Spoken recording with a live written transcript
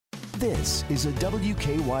This is a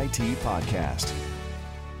WKYT podcast.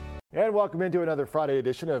 And welcome into another Friday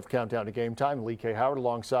edition of Countdown to Game Time. Lee K. Howard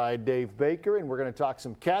alongside Dave Baker, and we're going to talk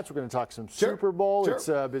some Cats. We're going to talk some Super Bowl. Sure. It's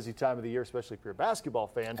a busy time of the year, especially if you're a basketball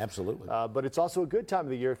fan. Absolutely. But it's also a good time of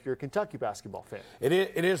the year if you're a Kentucky basketball fan. It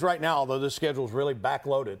is right now, although the schedule is really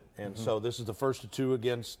backloaded, and so this is the first of two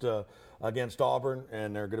against Auburn,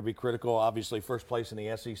 and they're going to be critical. Obviously, first place in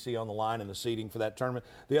the SEC on the line and the seeding for that tournament.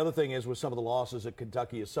 The other thing is, with some of the losses that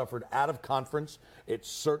Kentucky has suffered out of conference, it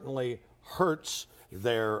certainly hurts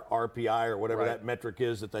their RPI or whatever that metric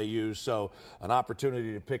is that they use. So an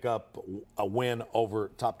opportunity to pick up a win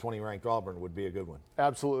over top 20 ranked Auburn would be a good one.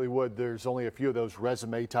 Absolutely would. There's only a few of those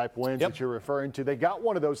resume type wins that you're referring to. They got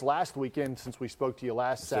one of those last weekend since we spoke to you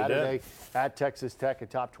last Saturday at Texas Tech, a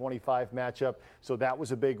top 25 matchup. So that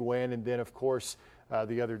was a big win. And then, of course,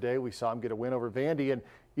 the other day we saw them get a win over Vandy. And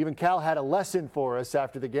even Cal had a lesson for us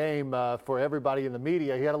after the game for everybody in the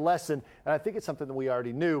media. He had a lesson, and I think it's something that we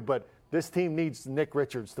already knew, but this team needs Nick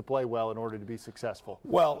Richards to play well in order to be successful.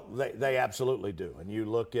 Well, they absolutely do. And you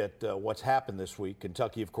look at what's happened this week.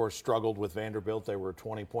 Kentucky, of course, struggled with Vanderbilt. They were a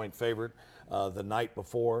 20-point favorite the night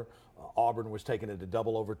before. Auburn was taken into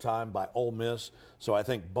double overtime by Ole Miss. So I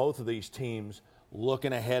think both of these teams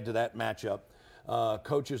looking ahead to that matchup.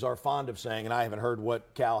 Coaches are fond of saying, and I haven't heard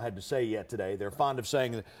what Cal had to say yet today, they're fond of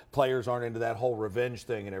saying that players aren't into that whole revenge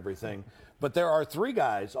thing and everything. But there are three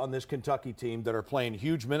guys on this Kentucky team that are playing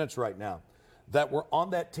huge minutes right now that were on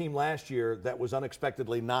that team last year that was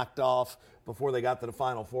unexpectedly knocked off before they got to the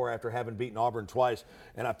Final Four after having beaten Auburn twice.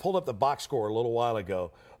 And I pulled up the box score a little while ago.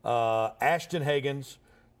 Ashton Hagans,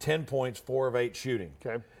 10 points, 4 of 8 shooting.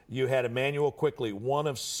 Okay. You had Emmanuel Quickley, 1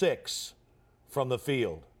 of 6 from the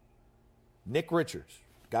field. Nick Richards,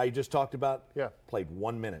 guy you just talked about, played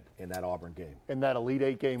 1 minute in that Auburn game. In that Elite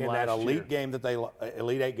Eight game last year. In that Elite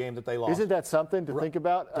Eight game that they lost. Isn't that something to think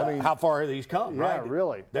about? I mean, how far have these come, right? Yeah,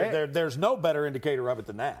 really. There's no better indicator of it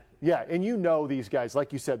than that. Yeah, and you know these guys,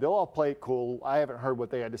 like you said, they'll all play it cool. I haven't heard what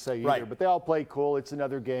they had to say either, but they all play cool. It's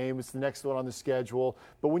another game. It's the next one on the schedule.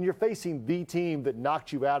 But when you're facing the team that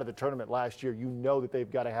knocked you out of the tournament last year, you know that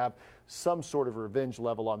they've got to have some sort of revenge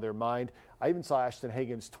level on their mind. I even saw Ashton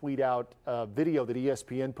Hagans tweet out a video that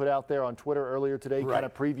ESPN put out there on Twitter earlier today, kind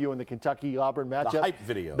of previewing the Kentucky-Auburn matchup. The hype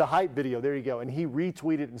video. The hype video, there you go. And he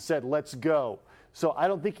retweeted and said, "Let's go." So I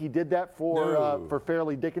don't think he did that for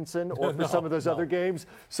Fairleigh Dickinson or for some of those other games.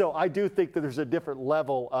 So I do think that there's a different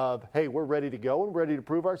level of, hey, we're ready to go and ready to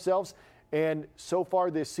prove ourselves. And so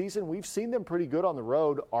far this season, we've seen them pretty good on the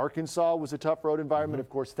road. Arkansas was a tough road environment. Of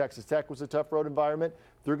course, Texas Tech was a tough road environment.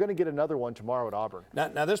 They're going to get another one tomorrow at Auburn.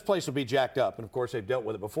 Now this place will be jacked up, and of course they've dealt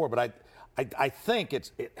with it before. But I think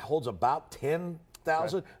it holds about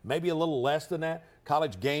 10,000, maybe a little less than that.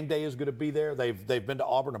 College game day is going to be there. They've been to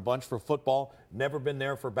Auburn a bunch for football, never been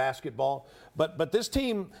there for basketball. But this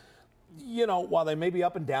team, you know, while they may be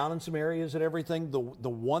up and down in some areas and everything, the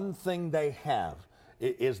one thing they have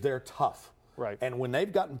is they're tough. Right. And when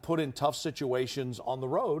they've gotten put in tough situations on the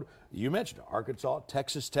road, you mentioned Arkansas,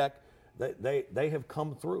 Texas Tech, they have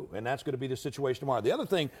come through, and that's going to be the situation tomorrow. The other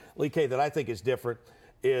thing, Lee K., that I think is different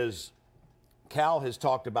is Cal has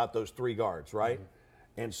talked about those three guards, right?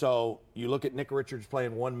 And so you look at Nick Richards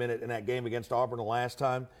playing 1 minute in that game against Auburn the last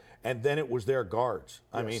time, and then it was their guards.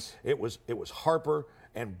 I mean, it was Harper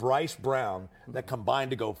and Bryce Brown that combined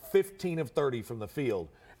to go 15 of 30 from the field,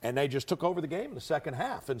 and they just took over the game in the second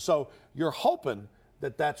half. And so you're hoping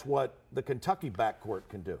that that's what the Kentucky backcourt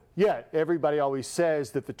can do. Yeah, everybody always says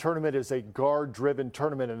that the tournament is a guard-driven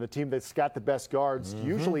tournament, and the team that's got the best guards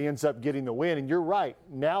usually ends up getting the win. And you're right.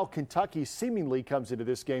 Now Kentucky seemingly comes into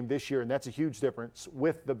this game this year, and that's a huge difference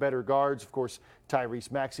with the better guards. Of course,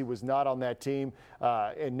 Tyrese Maxey was not on that team,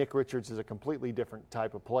 and Nick Richards is a completely different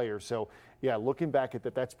type of player. So, yeah, looking back at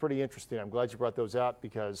that, that's pretty interesting. I'm glad you brought those out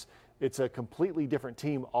because it's a completely different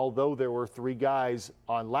team, although there were three guys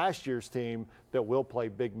on last year's team that will play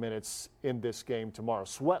big minutes in this game tomorrow.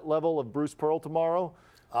 Sweat level of Bruce Pearl tomorrow?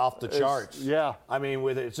 Off the charts. Yeah. I mean,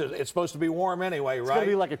 it's supposed to be warm anyway, right? It's going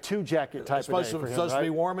to be like a two-jacket type of day for him, It's supposed to be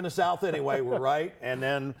warm in the South anyway, right? And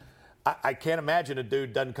then I can't imagine a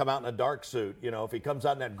dude doesn't come out in a dark suit. You know, if he comes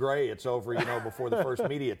out in that gray, it's over, you know, before the first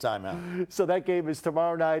media timeout. So that game is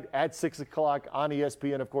tomorrow night at 6 o'clock on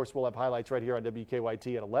ESPN. Of course, we'll have highlights right here on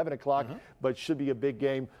WKYT at 11 o'clock, but should be a big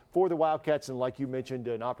game for the Wildcats. And like you mentioned,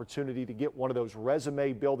 an opportunity to get one of those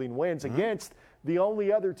resume-building wins against the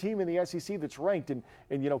only other team in the SEC that's ranked. And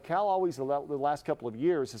you know, Cal always, the last couple of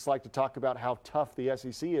years, has liked to talk about how tough the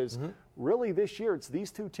SEC is. Really, this year, it's these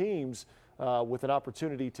two teams with an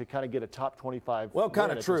opportunity to kind of get a top 25. Well,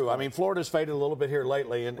 kind of true. I mean, Florida's faded a little bit here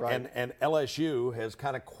lately, and LSU has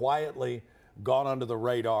kind of quietly gone under the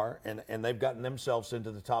radar, and they've gotten themselves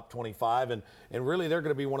into the top 25, and really they're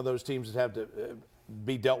going to be one of those teams that have to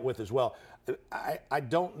be dealt with as well. I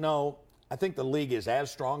don't know. I think the league is as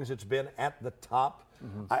strong as it's been at the top.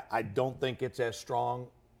 I don't think it's as strong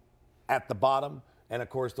at the bottom. And, of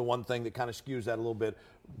course, the one thing that kind of skews that a little bit,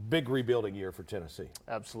 big rebuilding year for Tennessee.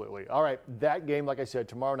 Absolutely. All right, that game, like I said,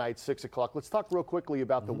 tomorrow night, 6 o'clock. Let's talk real quickly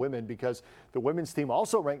about the women, because the women's team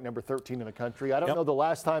also ranked number 13 in the country. I don't know the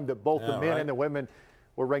last time that both the men and the women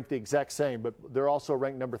were ranked the exact same, but they're also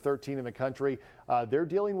ranked number 13 in the country. They're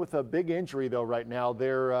dealing with a big injury, though, right now.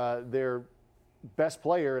 Their best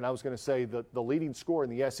player, and I was going to say the leading scorer in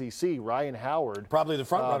the SEC, Ryan Howard. Probably the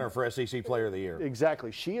front runner for SEC Player of the Year.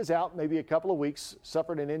 Exactly. She is out maybe a couple of weeks,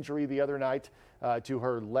 suffered an injury the other night to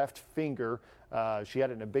her left finger. She had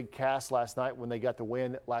it in a big cast last night when they got the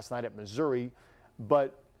win last night at Missouri.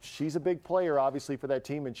 But she's a big player, obviously, for that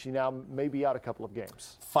team, and she now may be out a couple of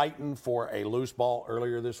games. Fighting for a loose ball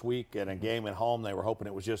earlier this week in a game at home. They were hoping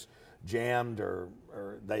it was just jammed, or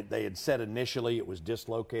they had said initially it was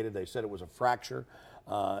dislocated. They said it was a fracture.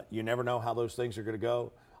 You never know how those things are going to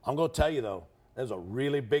go. I'm going to tell you, though, there's a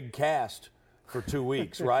really big cast for 2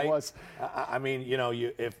 weeks, right? It was. I mean,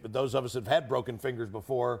 if those of us have had broken fingers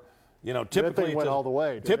before, typically went all the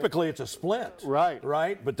way. Typically it's a splint. Right.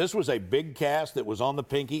 Right? But this was a big cast that was on the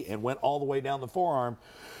pinky and went all the way down the forearm.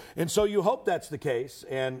 And so you hope that's the case.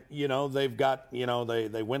 And, they've got,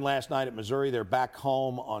 they win last night at Missouri. They're back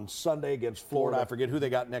home on Sunday against Florida. I forget who they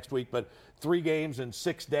got next week, but 3 games in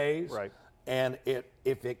 6 days. Right. And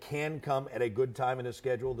if it can come at a good time in the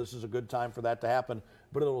schedule, this is a good time for that to happen.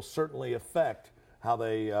 But it'll certainly affect how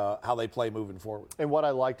they play moving forward. And what I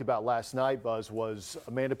liked about last night, Buzz, was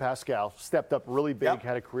Amanda Pascal stepped up really big,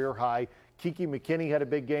 had a career high. Kiki McKinney had a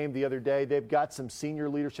big game the other day. They've got some senior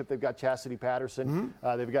leadership. They've got Chastity Patterson.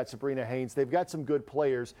 They've got Sabrina Haynes. They've got some good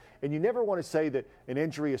players. And you never want to say that an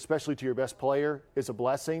injury, especially to your best player, is a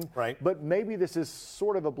blessing. Right. But maybe this is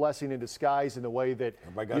sort of a blessing in disguise in the way that,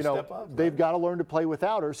 step up, they've got to learn to play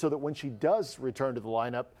without her so that when she does return to the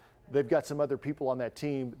lineup, they've got some other people on that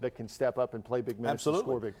team that can step up and play big minutes and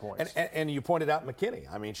score big points. And you pointed out McKinney.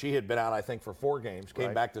 I mean, she had been out, I think, for 4 games,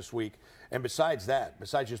 came back this week. And besides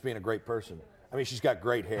just being a great person, I mean, she's got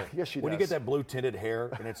great hair. Yes, she does. When you get that blue-tinted hair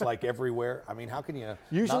and it's like everywhere, I mean, how can you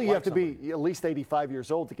Usually you have to be at least 85 years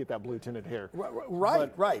old to get that blue-tinted hair.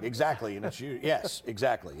 Right, exactly. And yes,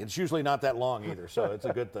 exactly. It's usually not that long either, so it's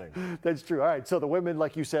a good thing. That's true. All right, so the women,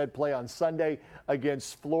 like you said, play on Sunday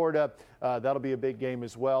against Florida. That'll be a big game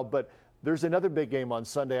as well. But there's another big game on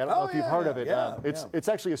Sunday. I don't know if you've heard of it. It's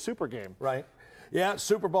actually a super game. Right. Yeah,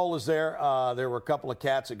 Super Bowl is there. There were a couple of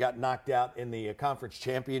cats that got knocked out in the conference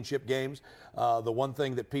championship games. The one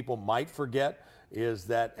thing that people might forget is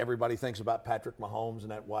that everybody thinks about Patrick Mahomes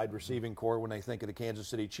and that wide receiving core when they think of the Kansas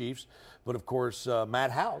City Chiefs. But, of course,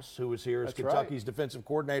 Matt House, who was here as Kentucky's defensive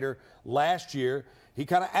coordinator last year, he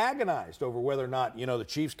kind of agonized over whether or not, the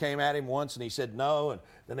Chiefs came at him once and he said no, and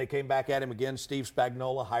then they came back at him again. Steve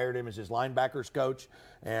Spagnuolo hired him as his linebackers coach,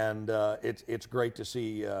 and it's great to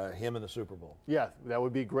see him in the Super Bowl. Yeah, that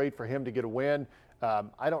would be great for him to get a win.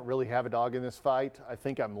 I don't really have a dog in this fight. I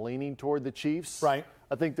think I'm leaning toward the Chiefs. Right.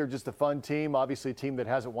 I think they're just a fun team, obviously a team that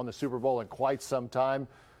hasn't won the Super Bowl in quite some time,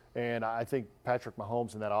 and I think Patrick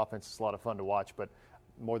Mahomes and that offense is a lot of fun to watch, but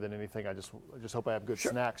more than anything, I just hope I have good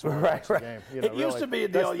snacks when I watch the game. It used to be a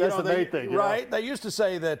deal. That's the main thing. Right. They used to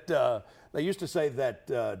say that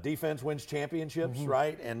defense wins championships,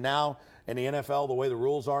 right? And now in the NFL, the way the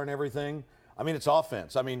rules are and everything, I mean, it's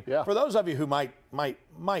offense. I mean, for those of you who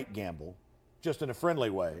might gamble, just in a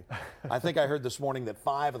friendly way, I think I heard this morning that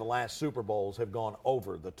 5 of the last Super Bowls have gone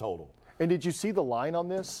over the total. And did you see the line on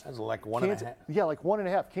this? That's like 1.5. Yeah, like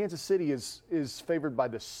 1.5. Kansas City is favored by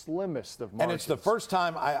the slimmest of margins. And it's the first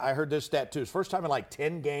time, I heard this stat too, it's the first time in like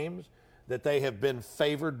 10 games that they have been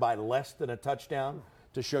favored by less than a touchdown,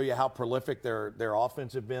 to show you how prolific their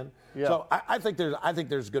offense have been. Yeah. So I think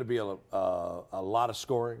there's going to be a lot of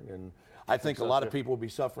scoring, and I think a lot of people will be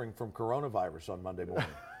suffering from coronavirus on Monday morning.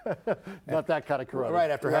 Not that kind of corona. Right,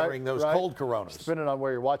 after having those cold coronas. Depending on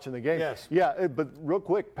where you're watching the game. Yes. Yeah, but real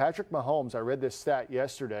quick, Patrick Mahomes, I read this stat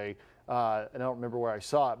yesterday, and I don't remember where I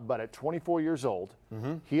saw it, but at 24 years old,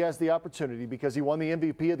 he has the opportunity, because he won the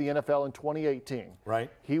MVP of the NFL in 2018. Right.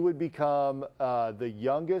 He would become the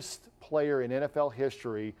youngest player in NFL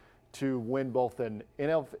history to win both an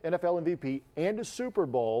NFL MVP and a Super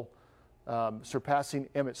Bowl, surpassing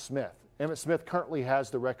Emmitt Smith. Emmitt Smith currently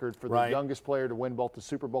has the record for the youngest player to win both the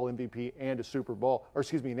Super Bowl MVP and an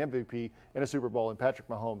MVP and a Super Bowl, and Patrick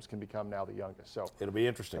Mahomes can become now the youngest. So it'll be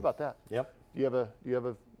interesting. How about that? Yep. Do you have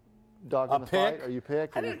a dog in the pick? fight? Are you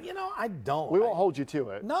pick? I don't. We won't hold you to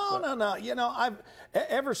it. No. I've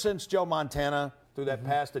ever since Joe Montana threw that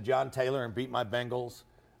pass to John Taylor and beat my Bengals.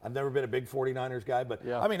 I've never been a big 49ers guy, but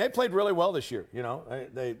yeah. I mean, they played really well this year.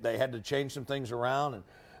 They had to change some things around, and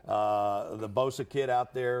the Bosa kid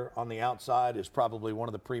out there on the outside is probably one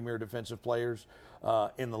of the premier defensive players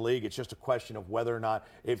in the league. It's just a question of whether or not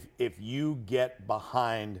if you get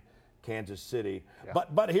behind Kansas City. Yeah.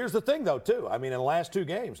 But here's the thing, though, too. I mean, in the last two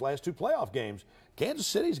playoff games, Kansas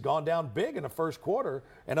City's gone down big in the first quarter,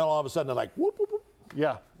 and then all of a sudden they're like, whoop, whoop, whoop.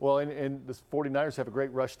 Yeah, well, and the 49ers have a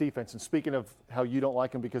great rush defense. And speaking of how you don't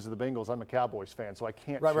like them because of the Bengals, I'm a Cowboys fan, so I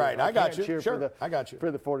can't cheer. Right. I got you. Cheer Sure, I got you. For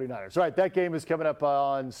the 49ers. All right, that game is coming up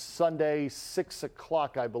on Sunday, 6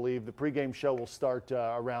 o'clock, I believe. The pregame show will start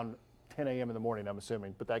around 10 a.m. in the morning, I'm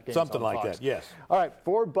assuming. But that game's something on like Fox. that, yes. All right,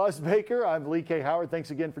 for Buzz Baker, I'm Lee K. Howard. Thanks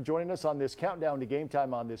again for joining us on this countdown to game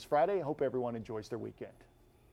time on this Friday. I hope everyone enjoys their weekend.